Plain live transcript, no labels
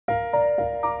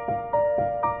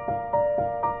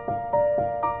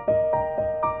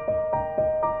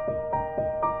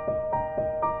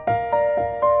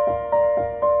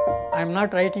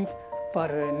not writing for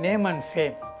name and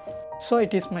fame. So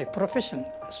it is my profession,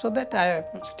 so that I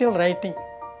am still writing,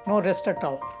 no rest at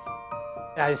all.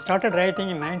 I started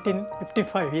writing in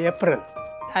 1955, April.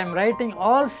 I am writing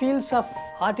all fields of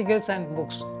articles and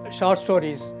books, short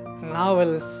stories,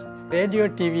 novels, radio,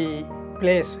 TV,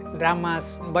 plays,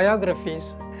 dramas,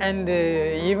 biographies, and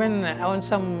even on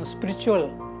some spiritual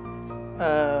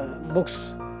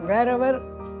books. Wherever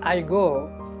I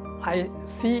go, I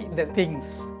see the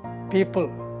things, people,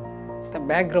 the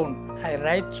background. I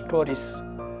write stories.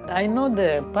 I know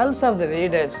the pulse of the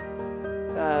readers,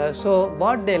 so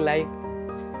what they like,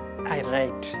 I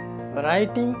write.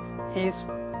 Writing is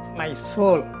my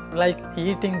soul, like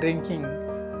eating, drinking,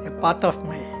 a part of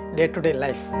my day-to-day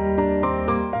life.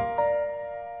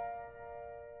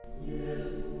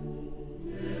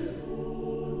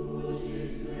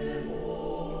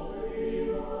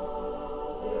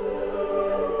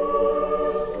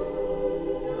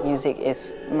 Music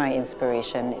is my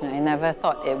inspiration. I never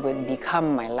thought it would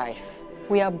become my life.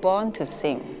 We are born to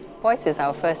sing. Voice is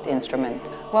our first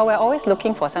instrument. Well, we're always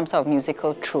looking for some sort of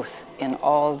musical truth in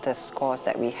all the scores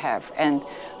that we have, and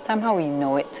somehow we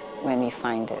know it when we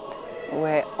find it.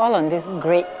 We're all on this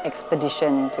great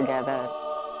expedition together.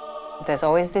 There's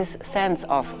always this sense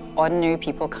of ordinary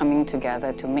people coming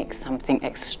together to make something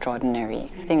extraordinary.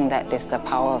 I think that is the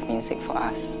power of music for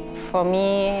us. For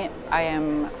me, I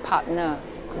am a partner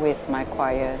with my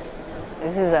choirs.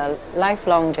 This is a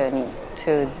lifelong journey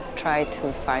to try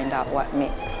to find out what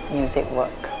makes music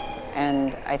work.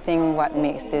 And I think what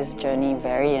makes this journey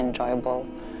very enjoyable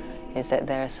is that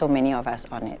there are so many of us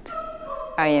on it.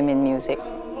 I am in music.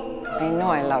 I know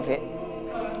I love it.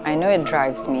 I know it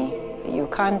drives me. You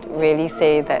can't really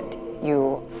say that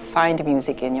you find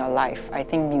music in your life. I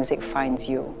think music finds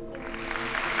you.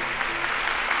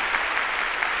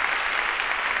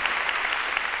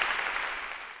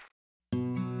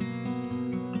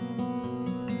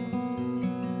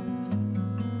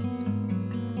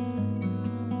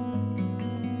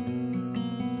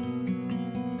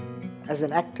 As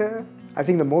an actor, I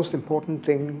think the most important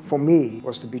thing for me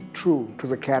was to be true to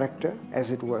the character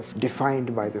as it was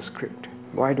defined by the script.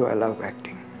 Why do I love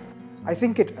acting? I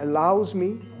think it allows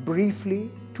me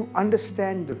briefly to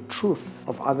understand the truth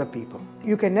of other people.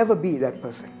 You can never be that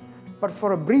person. But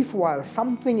for a brief while,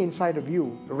 something inside of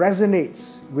you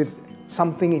resonates with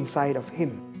something inside of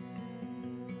him.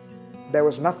 There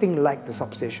was nothing like the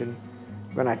substation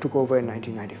when I took over in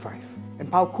 1995. And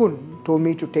Pao Kun told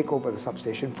me to take over the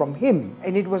substation from him.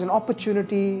 And it was an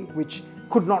opportunity which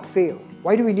could not fail.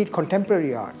 Why do we need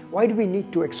contemporary art? Why do we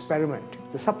need to experiment?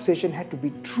 The substation had to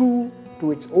be true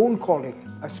to its own calling,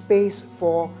 a space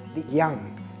for the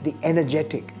young, the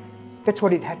energetic. That's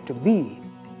what it had to be.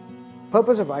 The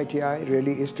purpose of ITI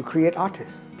really is to create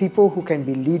artists, people who can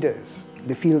be leaders in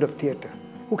the field of theatre,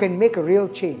 who can make a real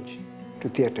change to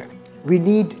theatre. We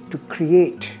need to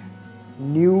create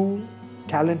new,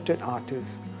 talented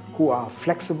artists who are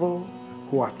flexible,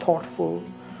 who are thoughtful,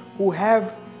 who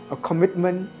have a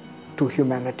commitment to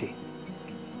humanity.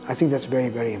 I think that's very,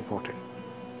 very important.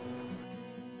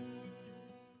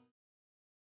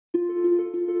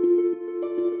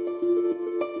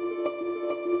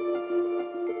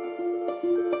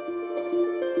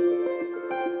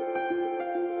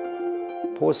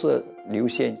波色流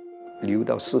线流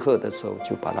到适合的时候，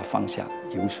就把它放下，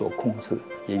有所控制，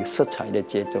也有色彩的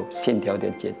节奏、线条的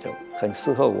节奏，很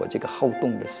适合我这个好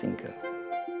动的性格。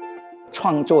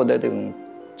创作的这种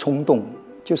冲动，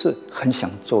就是很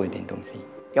想做一点东西，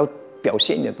要表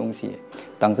现的东西。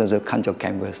当时是看着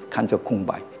canvas， 看着空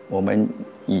白，我们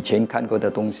以前看过的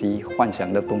东西、幻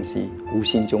想的东西，无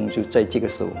形中就在这个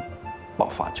时候爆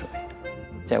发出来。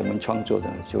在我们创作的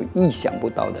就意想不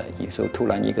到的，有时候突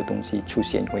然一个东西出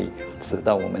现，会使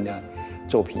到我们的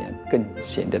作品更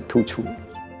显得突出。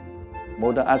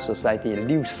Modern Art Society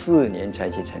 64年才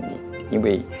去成立，因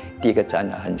为第一个展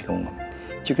览很成功，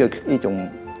这个一种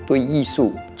对艺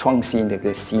术创新的一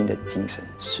个新的精神，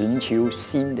寻求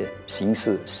新的形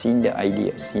式、新的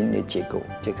idea、新的结构，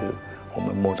这个是我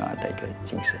们 Modern Art 的一个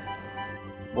精神。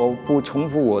我不重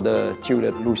复我的旧的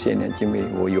路线呢，因为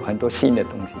我有很多新的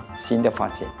东西、新的发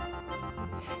现、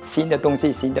新的东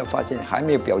西、新的发现还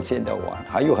没有表现得完，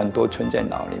还有很多存在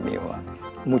脑里没有完。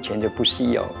目前就不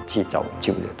需要去找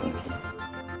旧的东西。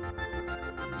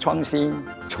创新、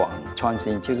创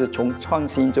新就是从创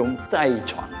新中再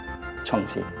创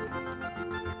新。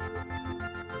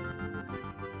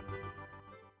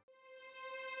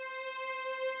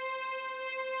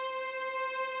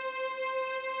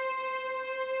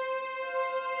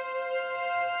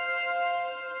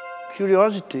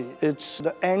Curiosity, it's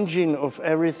the engine of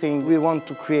everything we want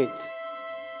to create.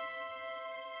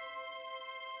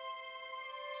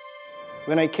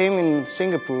 When I came in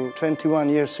Singapore 21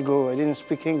 years ago, I didn't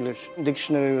speak English.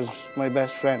 Dictionary was my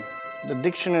best friend. The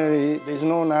dictionary, there's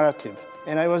no narrative.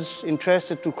 And I was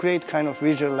interested to create kind of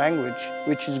visual language,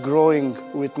 which is growing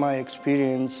with my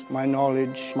experience, my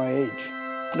knowledge, my age.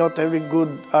 Not every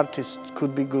good artist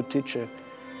could be good teacher.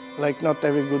 Like not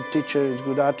every good teacher is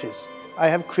good artist. I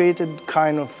have created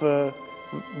kind of a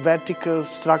vertical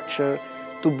structure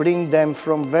to bring them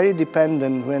from very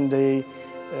dependent when they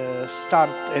start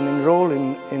and enroll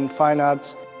in fine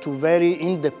arts to very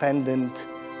independent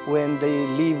when they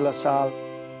leave La Salle.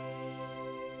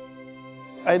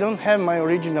 I don't have my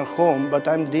original home, but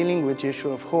I'm dealing with the issue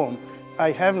of home.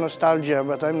 I have nostalgia,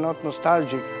 but I'm not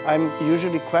nostalgic. I'm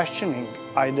usually questioning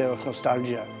idea of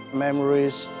nostalgia.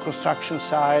 Memories, construction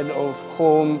side of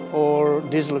home or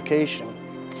dislocation.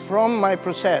 From my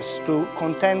process to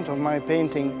content of my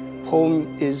painting,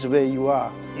 home is where you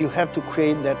are. You have to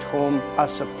create that home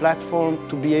as a platform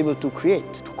to be able to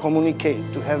create, to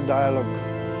communicate, to have dialogue.